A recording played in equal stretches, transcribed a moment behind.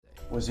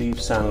Was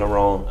Yves Saint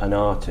Laurent an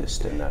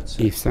artist in that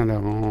sense? Yves Saint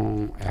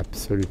Laurent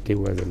absolutely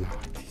was an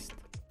artist.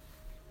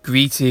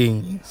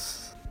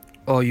 Greetings,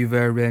 all you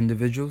very rare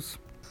individuals.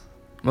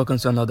 Welcome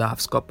to another Half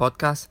Scott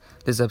podcast.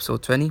 This is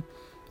episode 20,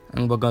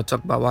 and we're going to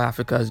talk about why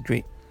Africa is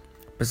great.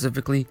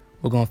 Specifically,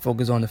 we're going to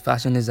focus on the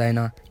fashion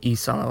designer Yves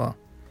Saint Laurent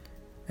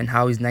and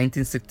how his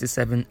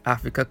 1967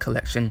 Africa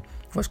collection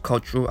was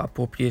cultural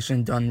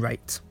appropriation done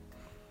right.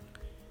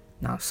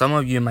 Now, some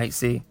of you might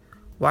say,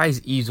 why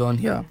is Yves on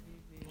here?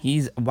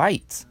 He's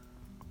white.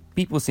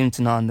 People seem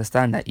to not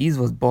understand that Yves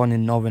was born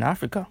in Northern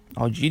Africa,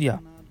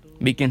 Algeria,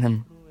 making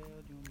him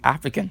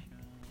African.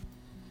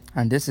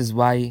 And this is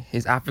why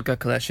his Africa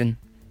collection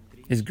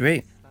is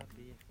great.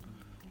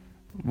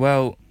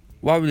 Well,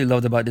 what I really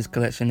loved about this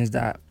collection is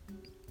that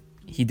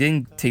he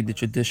didn't take the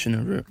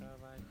traditional route.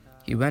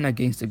 He went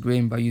against the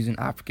grain by using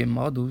African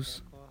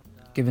models,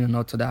 giving a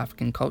nod to the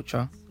African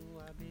culture,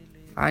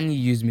 and he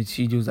used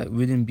materials like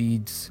wooden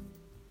beads,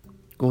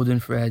 golden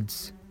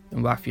threads,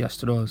 and raffia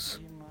straws,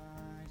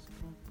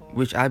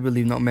 which I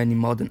believe not many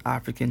modern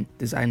African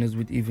designers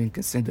would even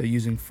consider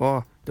using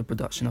for the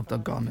production of their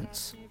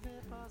garments.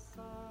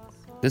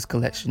 This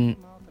collection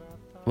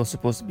was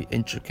supposed to be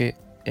intricate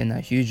and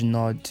a huge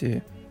nod to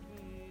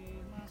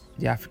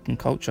the African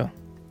culture.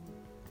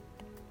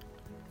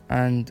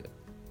 And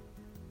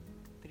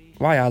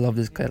why I love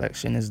this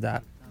collection is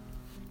that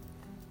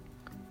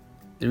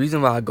the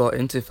reason why I got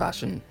into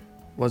fashion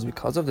was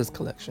because of this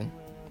collection.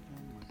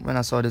 When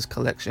I saw this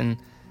collection,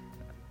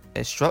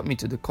 it struck me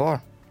to the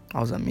core. I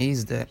was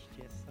amazed that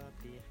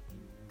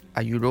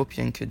a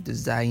European could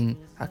design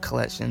a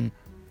collection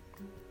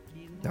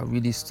that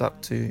really stuck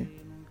to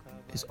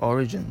his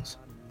origins,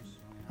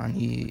 and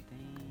he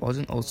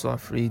wasn't also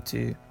afraid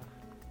to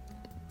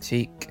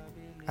take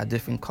a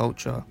different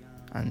culture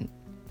and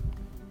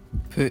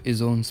put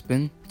his own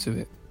spin to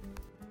it.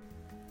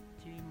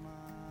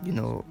 You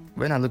know,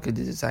 when I look at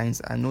the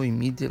designs, I know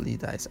immediately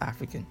that it's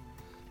African.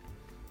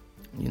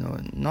 You know,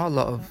 not a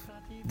lot of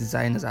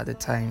designers at the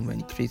time when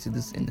he created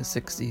this in the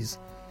 60s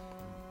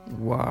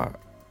were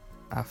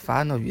a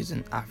fan of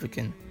using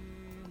African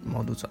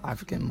models or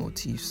African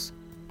motifs.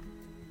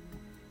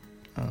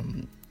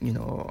 You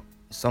know,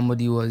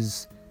 somebody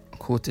was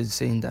quoted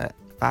saying that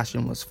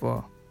fashion was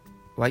for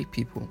white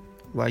people.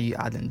 Why are you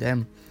adding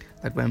them?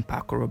 Like when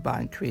Paco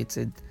Rabanne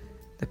created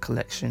the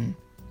collection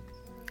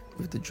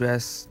with the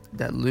dress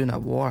that Luna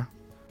wore,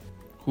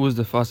 who was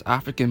the first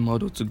African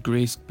model to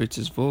grace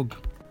British Vogue.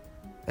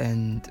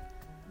 And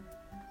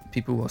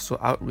people were so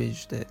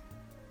outraged that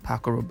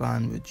Paco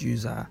Rabanne would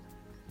use a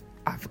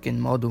African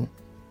model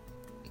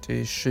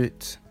to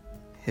shoot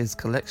his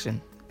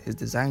collection, his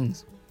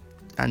designs.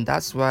 And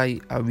that's why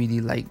I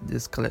really like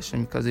this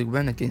collection, because it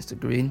went against the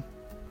grain.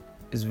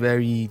 It's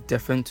very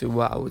different to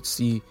what I would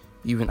see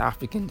even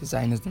African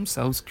designers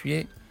themselves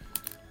create.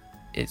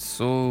 It's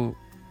so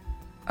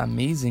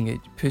amazing. It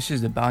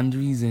pushes the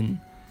boundaries, and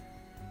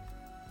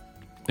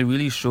it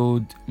really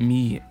showed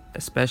me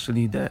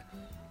especially that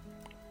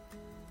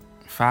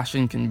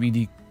fashion can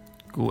really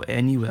go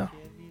anywhere,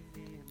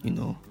 you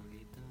know.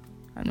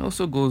 And it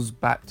also goes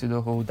back to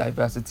the whole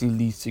diversity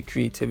leads to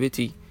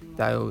creativity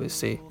that I always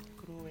say.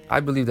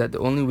 I believe that the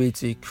only way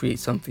to create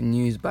something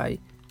new is by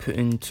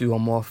putting two or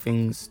more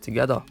things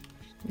together.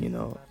 You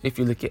know, if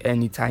you look at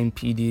any time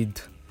period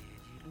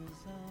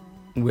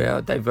where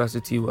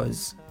diversity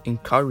was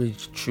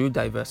encouraged, true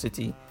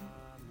diversity,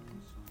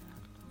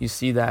 you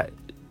see that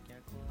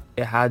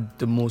it had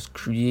the most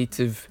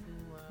creative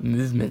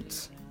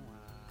movements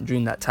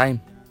during that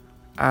time.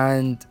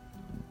 And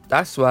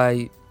that's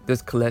why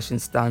this collection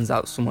stands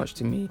out so much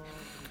to me,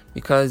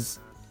 because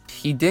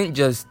he didn't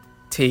just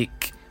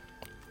take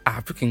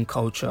African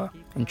culture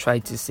and try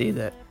to say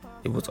that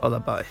it was all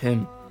about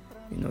him.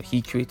 You know,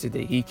 he created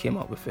it, he came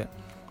up with it.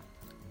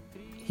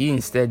 He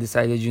instead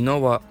decided, you know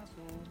what,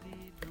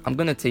 I'm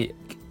gonna take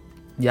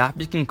the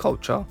African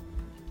culture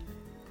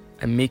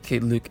and make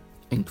it look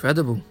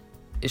incredible.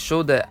 It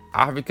showed that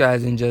Africa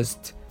isn't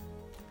just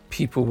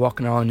people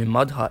walking around in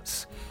mud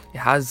huts. It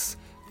has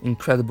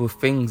incredible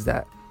things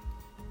that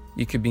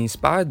you could be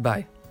inspired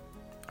by.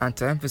 And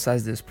to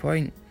emphasize this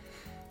point,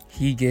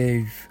 he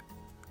gave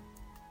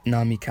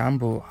Naomi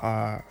Campbell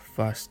her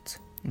first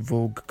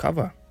Vogue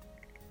cover.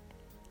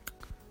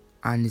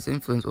 And his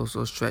influence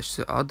also stretched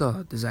to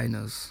other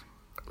designers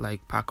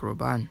like Paco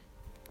Rabanne.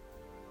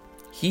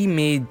 He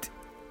made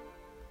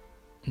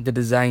the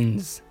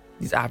designs,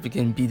 these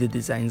African beaded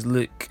designs,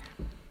 look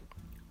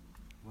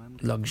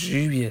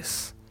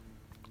luxurious.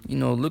 You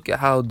know, look at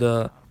how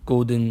the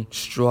golden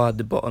straw at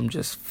the bottom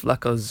just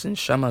flickers and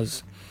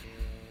shimmers.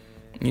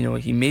 You know,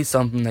 he made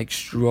something like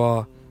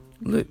straw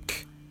look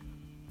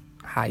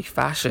high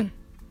fashion.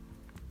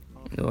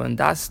 You know, and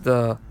that's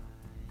the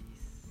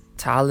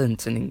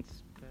talent and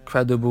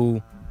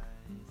incredible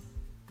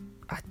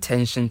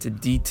attention to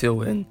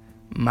detail and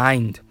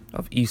mind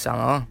of Yves Saint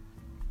Laurent.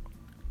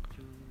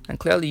 And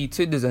clearly he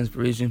took this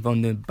inspiration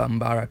from the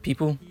Bambara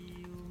people.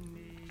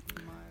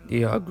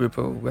 They are a group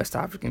of West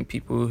African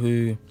people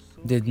who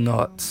did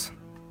not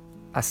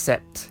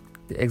accept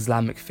the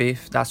Islamic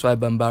faith. That's why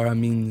Bambara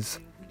means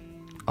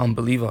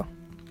unbeliever.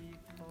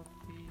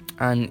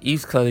 And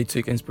Eve clearly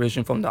took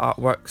inspiration from the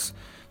artworks.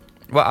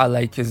 What I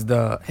like is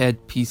the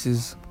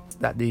headpieces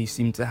that they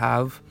seem to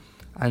have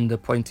and the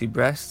pointy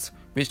breasts,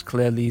 which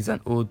clearly is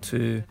an ode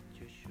to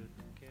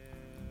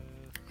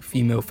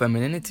female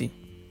femininity.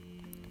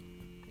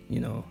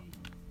 You know,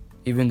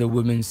 even the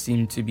women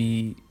seem to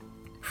be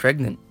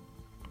pregnant,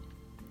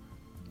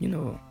 you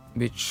know,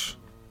 which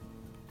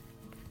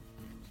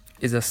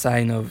is a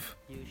sign of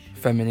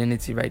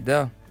femininity right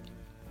there.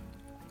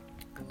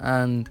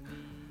 And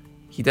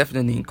he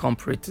definitely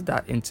incorporated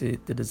that into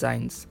the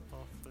designs.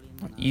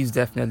 He's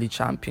definitely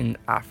championed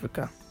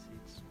Africa.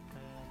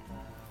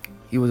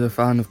 He was a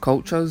fan of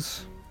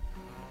cultures,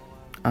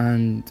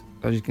 and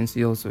as you can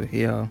see also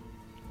here,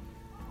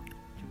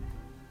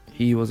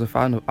 he was a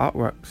fan of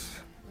artworks.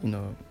 You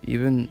know,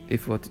 even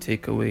if we were to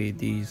take away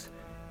these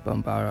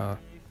Bambara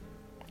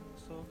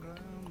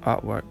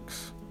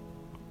artworks,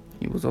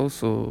 he was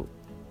also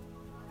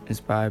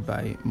inspired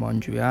by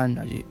Mondrian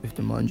with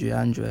the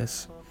Mondrian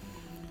dress.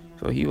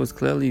 So he was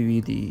clearly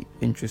really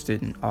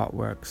interested in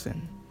artworks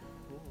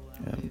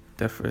and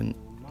different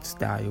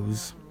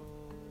styles,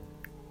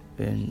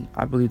 and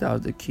I believe that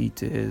was the key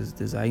to his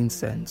design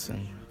sense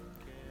and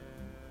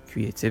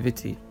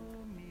creativity.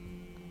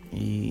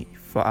 He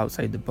thought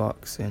outside the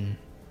box, and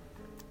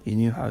he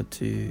knew how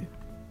to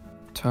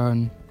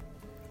turn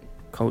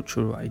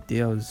cultural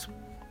ideas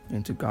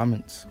into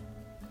garments.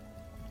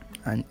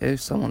 And if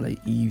someone like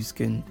Yves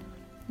can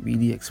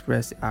really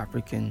express the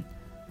African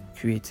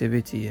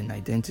creativity and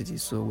identity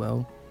so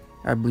well,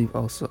 I believe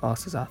also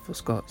us as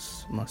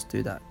Afro-Scots must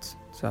do that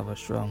to have a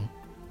strong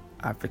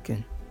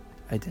African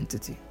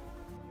identity.